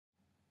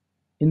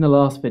In the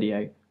last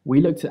video, we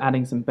looked at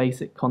adding some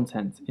basic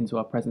content into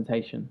our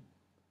presentation.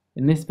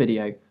 In this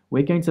video,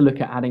 we're going to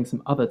look at adding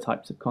some other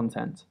types of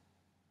content.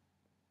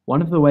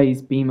 One of the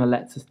ways Beamer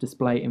lets us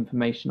display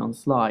information on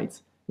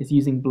slides is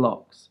using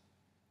blocks.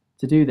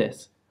 To do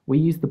this, we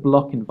use the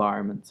block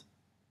environment.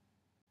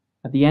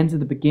 At the end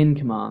of the begin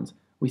command,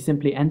 we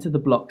simply enter the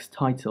block's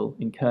title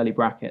in curly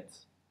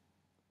brackets.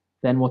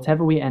 Then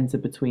whatever we enter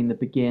between the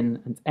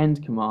begin and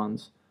end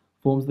commands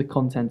forms the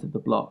content of the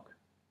block.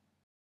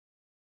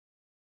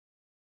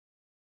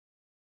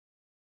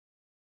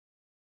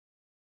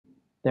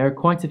 There are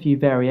quite a few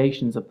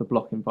variations of the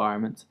block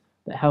environment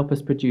that help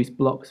us produce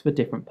blocks for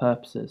different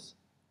purposes.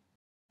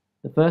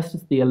 The first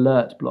is the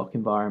alert block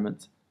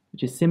environment,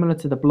 which is similar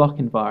to the block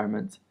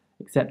environment,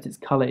 except its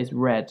color is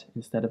red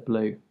instead of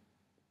blue.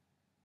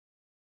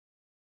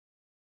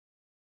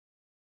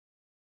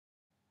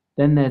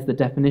 Then there's the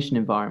definition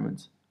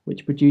environment,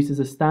 which produces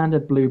a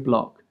standard blue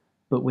block,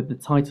 but with the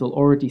title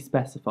already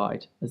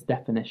specified as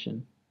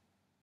definition.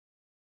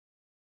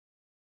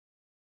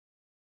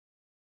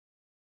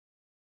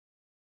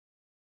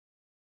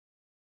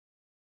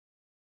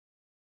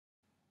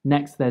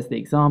 Next, there's the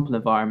example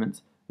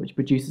environment, which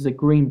produces a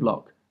green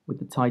block with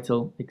the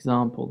title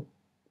example.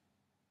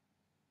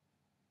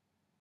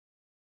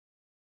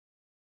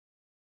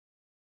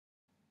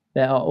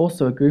 There are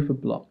also a group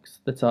of blocks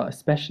that are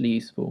especially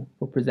useful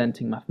for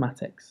presenting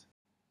mathematics.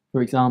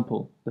 For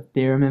example, the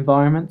theorem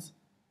environment,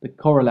 the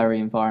corollary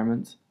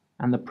environment,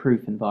 and the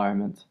proof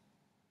environment.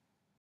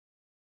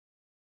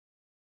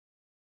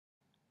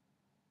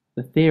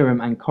 The theorem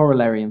and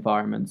corollary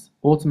environments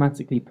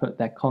automatically put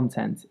their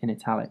content in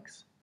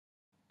italics.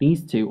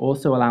 These two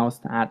also allow us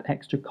to add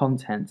extra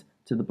content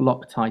to the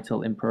block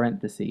title in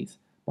parentheses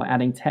by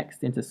adding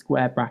text into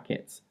square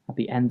brackets at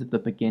the end of the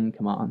begin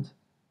command.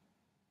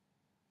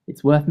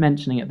 It's worth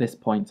mentioning at this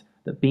point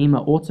that Beamer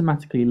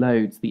automatically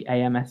loads the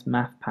AMS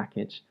math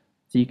package,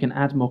 so you can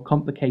add more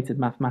complicated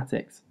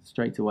mathematics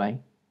straight away.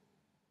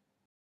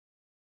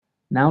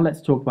 Now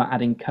let's talk about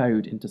adding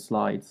code into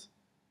slides.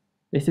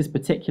 This is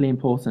particularly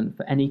important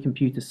for any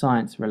computer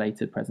science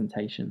related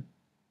presentation.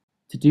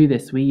 To do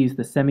this, we use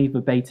the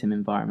semiverbatim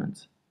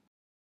environment.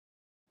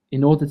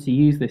 In order to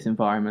use this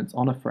environment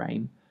on a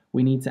frame,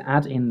 we need to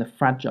add in the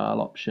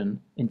fragile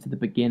option into the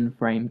begin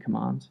frame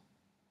command.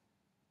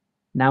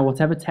 Now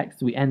whatever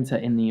text we enter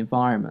in the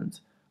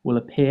environment will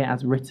appear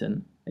as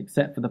written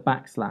except for the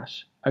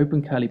backslash,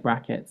 open curly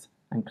brackets,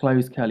 and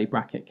close curly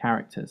bracket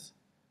characters,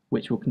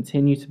 which will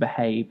continue to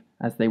behave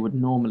as they would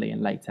normally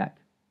in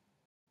LaTeX.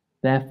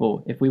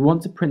 Therefore, if we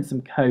want to print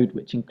some code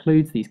which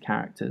includes these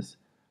characters,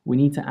 we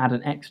need to add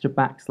an extra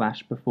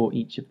backslash before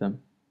each of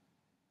them.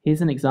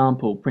 Here's an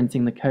example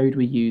printing the code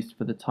we used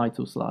for the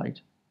title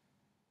slide.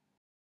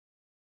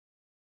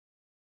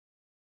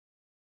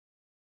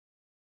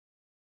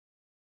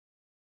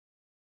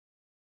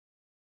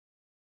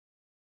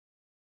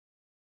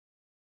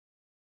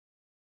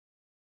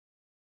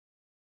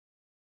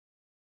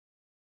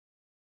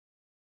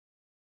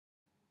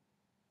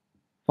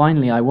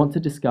 Finally, I want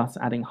to discuss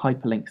adding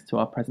hyperlinks to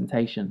our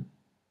presentation.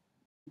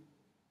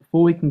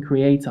 Before we can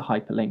create a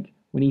hyperlink,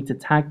 we need to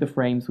tag the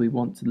frames we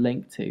want to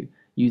link to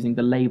using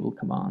the label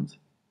command.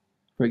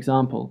 For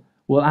example,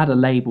 we'll add a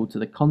label to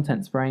the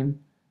contents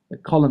frame, the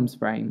columns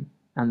frame,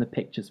 and the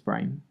pictures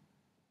frame.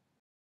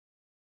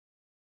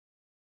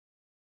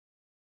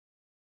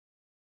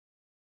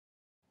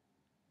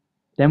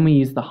 Then we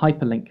use the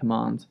hyperlink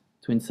command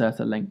to insert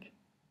a link.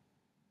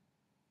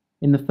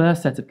 In the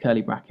first set of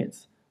curly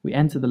brackets, we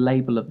enter the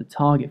label of the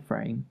target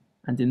frame,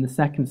 and in the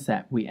second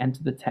set we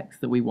enter the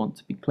text that we want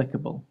to be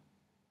clickable.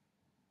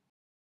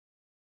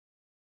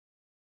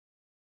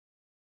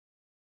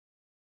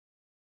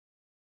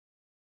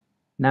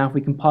 Now if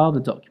we compile the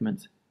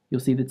document, you'll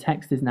see the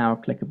text is now a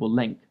clickable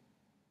link.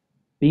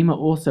 Beamer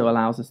also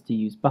allows us to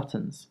use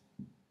buttons.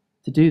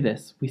 To do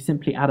this, we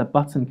simply add a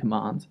button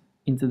command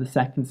into the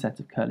second set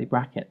of curly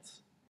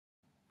brackets.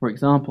 For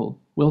example,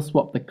 we'll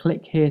swap the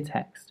click here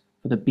text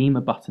for the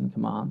Beamer button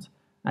command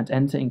and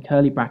enter in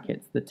curly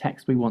brackets the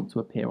text we want to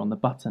appear on the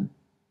button.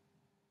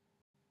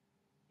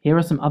 Here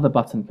are some other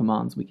button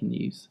commands we can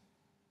use.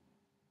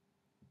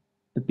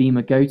 The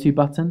Beamer go to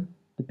button,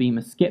 the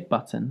Beamer skip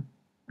button,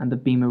 and the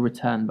Beamer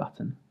return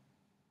button.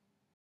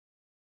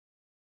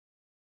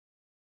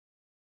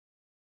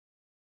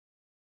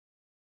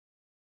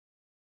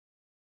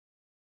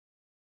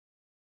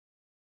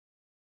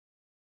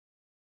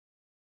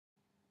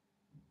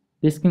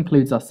 This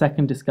concludes our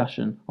second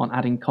discussion on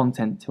adding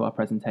content to our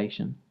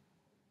presentation.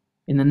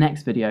 In the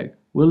next video,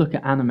 we'll look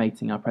at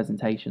animating our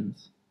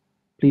presentations.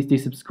 Please do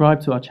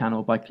subscribe to our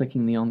channel by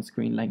clicking the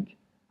on-screen link,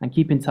 and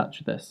keep in touch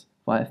with us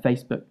via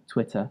Facebook,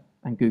 Twitter,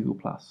 and Google+.